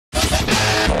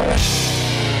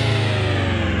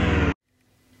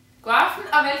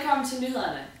og velkommen til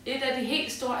nyhederne. Et af de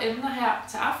helt store emner her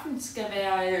til aften skal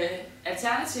være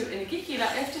alternative energikilder,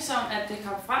 eftersom at det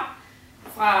kom frem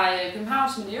fra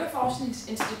Københavns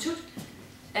Miljøforskningsinstitut,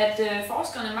 at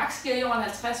forskerne maks giver jorden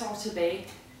 50 år tilbage.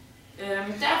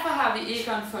 Derfor har vi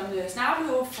Egon von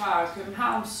Snabelhof fra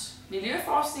Københavns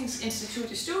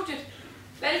Miljøforskningsinstitut i studiet.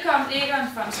 Velkommen Egon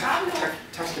von Snabelhof.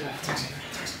 Tak skal du have. Tak skal du have.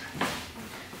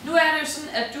 Nu er det jo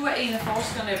sådan, at du er en af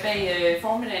forskerne bag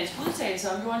formiddagens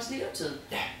udtalelse om jordens levetid.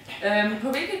 Ja. På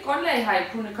hvilket grundlag har I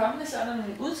kunnet komme med sådan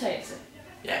en udtalelse?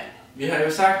 Ja, vi har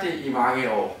jo sagt det i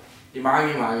mange år. I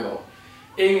mange år.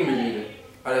 Ingen vil lide det,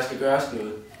 og der skal gøres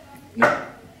noget. Nu.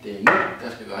 Det er nu,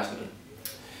 der skal gøres noget.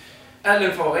 Al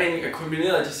den forurening er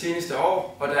kulmineret de seneste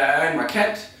år, og der er en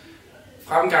markant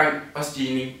fremgang og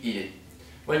stigning i det.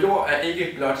 Vor jord er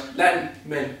ikke blot land,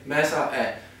 men masser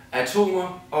af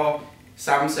atomer og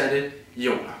sammensatte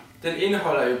ioner. Den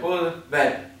indeholder jo både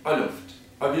vand og luft,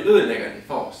 og vi ødelægger det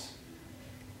for os.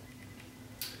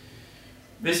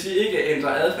 Hvis vi ikke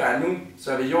ændrer adfærd nu,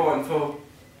 så vil jorden få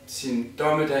sin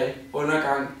dommedag,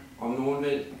 undergang, om nogen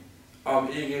vil, om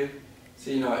ikke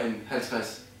senere end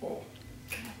 50 år.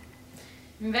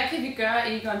 Men hvad kan vi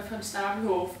gøre, Egon von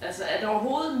Snabelhof? Altså, er det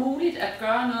overhovedet muligt at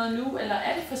gøre noget nu, eller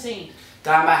er det for sent?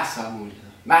 Der er masser af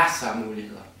muligheder. Masser af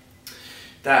muligheder.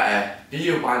 Der er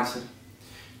biobrændsel.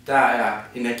 Der er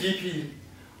energipil.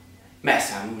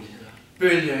 Masser af muligheder.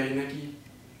 Bølgeenergi.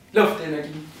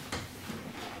 Luftenergi.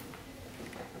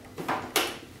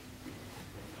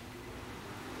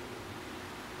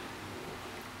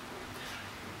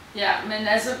 Ja, men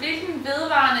altså, hvilken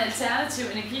vedvarende alternativ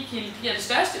energikilde giver det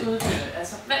største udbytte?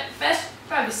 Altså, hvad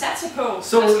bør vi satse på?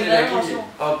 Solenergi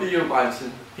og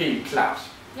biobrændsel, helt klart.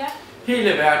 Ja.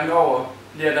 Hele verden over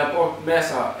bliver der brugt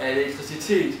masser af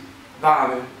elektricitet,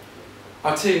 varme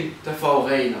og ting, der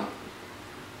forurener.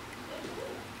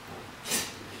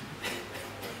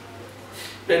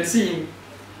 Benzin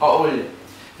og olie.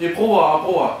 Vi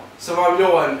bruger, som om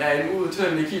jorden er en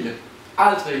uudtømmelig kilde.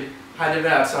 Aldrig har det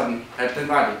været sådan, at den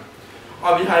var det.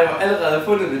 Og vi har jo allerede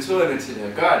fundet metoderne til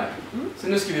at gøre det. Så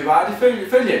nu skal vi bare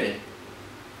følge det.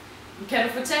 Kan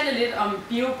du fortælle lidt om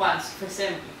biobrændsel for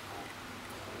eksempel?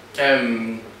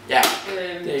 Ja,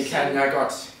 det kan jeg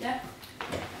godt. Ja.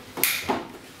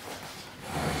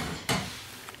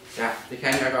 Ja, det kan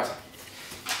jeg godt.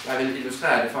 Jeg vil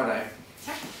illustrere det for dig.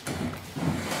 Tak.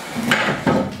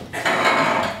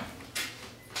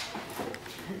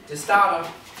 Det starter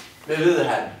med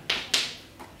hvedehalm.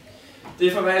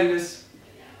 Det forvandles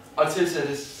og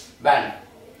tilsættes vand.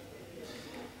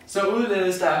 Så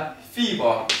udledes der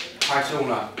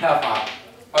fiberfraktioner herfra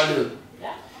og ned.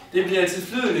 Det bliver til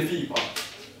flydende fibre.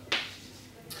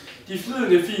 De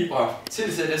flydende fibre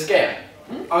tilsættes gær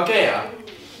og gær.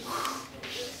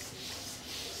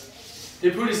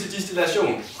 Det puttes i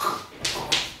distillation.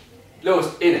 Låst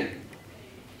inde.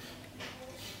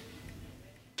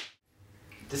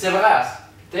 Det separeres.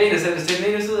 Det ene sættes til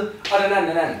den ene side, og den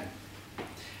anden.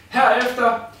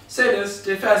 Herefter sendes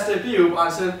det faste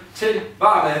biobrændsel til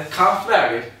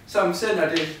varmekraftværket, som sender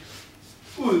det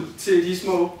ud til de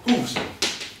små huse.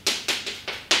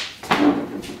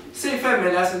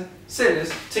 C5-melassen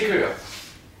sendes til køer.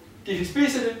 De kan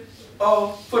spise det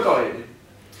og fordøje det.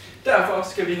 Derfor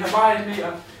skal vi have meget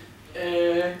mere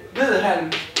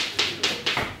hvedehalm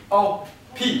og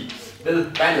pil ved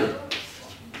vandet.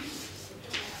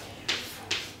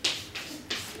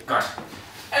 Godt.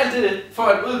 Alt det for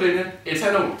at udvinde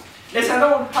etanol.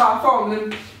 Etanol har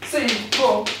formlen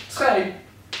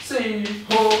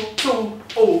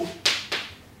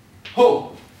CH3CH2OH.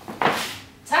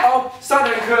 Tak. Og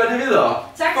sådan kører det videre,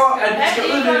 tak, for at vi skal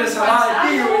udvinde så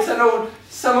meget bioetanol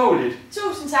som muligt.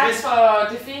 Tusind tak for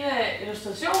det fine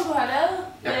illustration, du har lavet.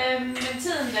 Ja. Men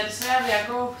tiden er desværre ved at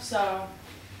gå, så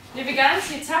jeg vil gerne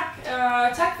sige tak.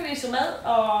 Tak fordi I så med,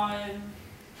 og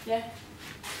ja,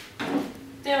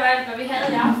 det var alt, hvad vi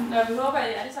havde i aften, og vi håber, at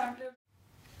I alle sammen blev.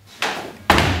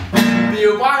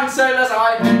 Biobrændsel og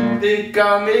sej, det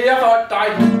gør mere for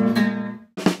dig.